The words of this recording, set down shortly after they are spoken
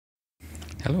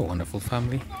Hello, wonderful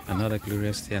family. Another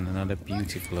glorious day and another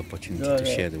beautiful opportunity to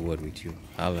share the word with you.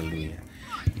 Hallelujah.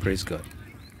 Praise God.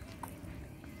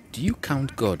 Do you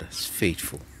count God as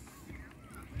faithful?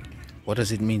 What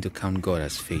does it mean to count God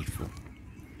as faithful?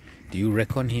 Do you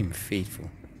reckon Him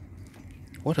faithful?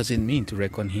 What does it mean to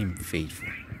reckon Him faithful?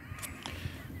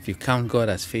 If you count God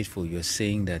as faithful, you're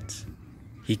saying that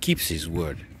He keeps His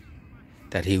word,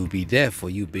 that He will be there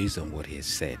for you based on what He has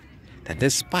said, that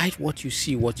despite what you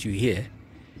see, what you hear,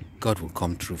 God will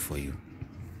come true for you.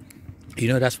 You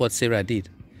know, that's what Sarah did.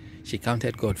 She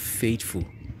counted God faithful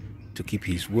to keep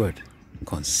His word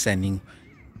concerning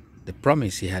the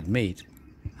promise He had made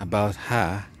about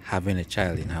her having a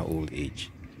child in her old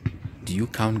age. Do you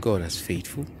count God as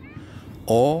faithful?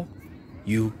 Or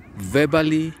you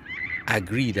verbally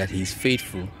agree that He's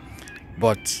faithful,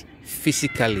 but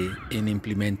physically in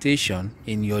implementation,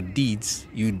 in your deeds,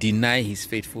 you deny His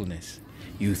faithfulness.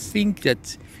 You think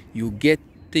that you get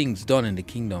things done in the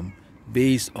kingdom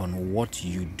based on what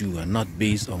you do and not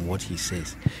based on what He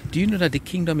says. Do you know that the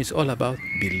kingdom is all about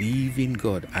believing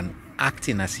God and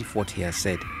acting as if what He has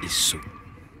said is so?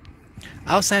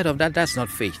 Outside of that, that's not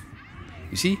faith.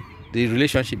 You see, the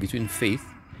relationship between faith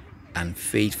and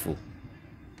faithful.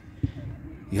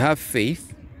 You have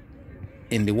faith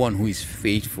in the one who is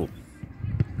faithful.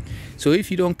 So if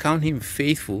you don't count Him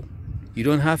faithful, you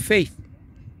don't have faith.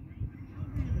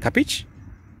 Capiche?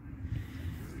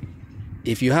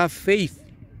 If you have faith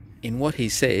in what He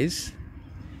says,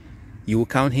 you will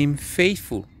count Him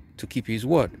faithful to keep His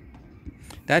word.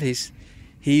 That is,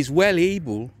 He is well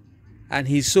able and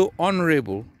He is so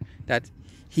honorable that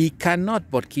He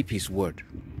cannot but keep His word.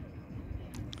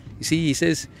 You see, He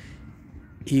says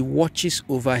He watches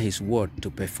over His word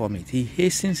to perform it. He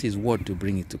hastens His word to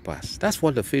bring it to pass. That's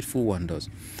what the faithful one does.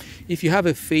 If you have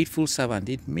a faithful servant,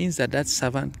 it means that that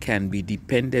servant can be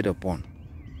depended upon.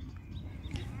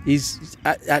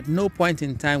 At no point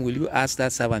in time will you ask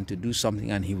that servant to do something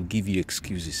and he will give you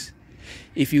excuses.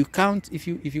 If you count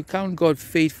God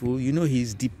faithful, you know he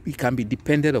can be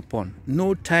depended upon.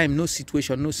 No time, no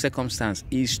situation, no circumstance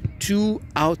is too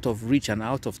out of reach and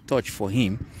out of touch for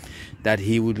Him that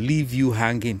He would leave you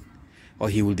hanging or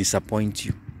He will disappoint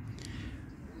you.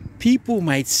 People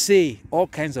might say all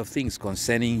kinds of things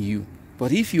concerning you,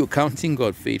 but if you're counting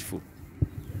God faithful,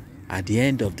 at the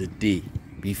end of the day,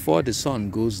 before the sun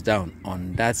goes down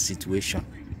on that situation,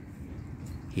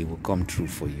 He will come true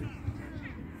for you.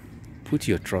 Put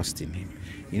your trust in Him.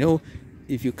 You know,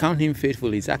 if you count Him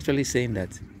faithful, it's actually saying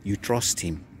that you trust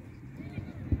Him.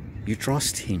 You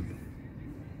trust Him.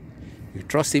 You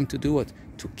trust Him to do what?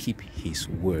 To keep His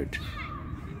word.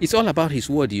 It's all about His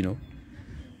word, you know.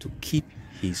 To keep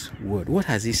His word. What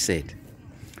has He said?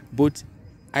 Both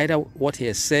either what He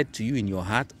has said to you in your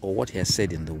heart or what He has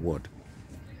said in the word.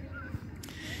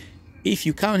 If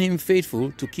you count Him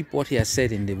faithful to keep what He has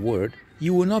said in the word,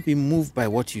 you will not be moved by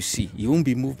what you see. You won't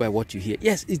be moved by what you hear.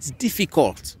 Yes, it's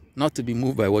difficult not to be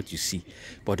moved by what you see.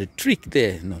 But the trick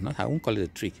there, I won't call it a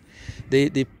trick.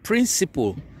 The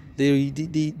principle,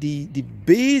 the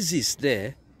basis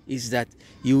there is that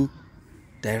you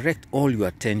direct all your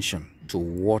attention to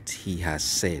what He has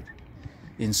said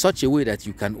in such a way that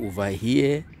you can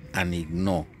overhear and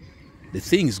ignore the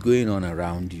things going on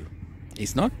around you.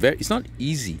 It's not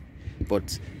easy,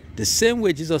 but the same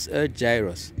way Jesus urged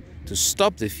Jairus to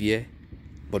stop the fear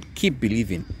but keep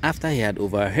believing after he had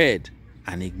overheard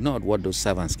and ignored what those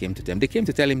servants came to tell him. They came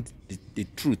to tell him the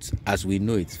truth as we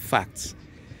know it, facts,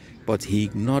 but he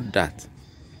ignored that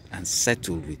and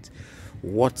settled with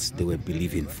what they were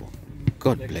believing for.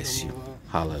 God bless you.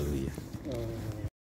 Hallelujah.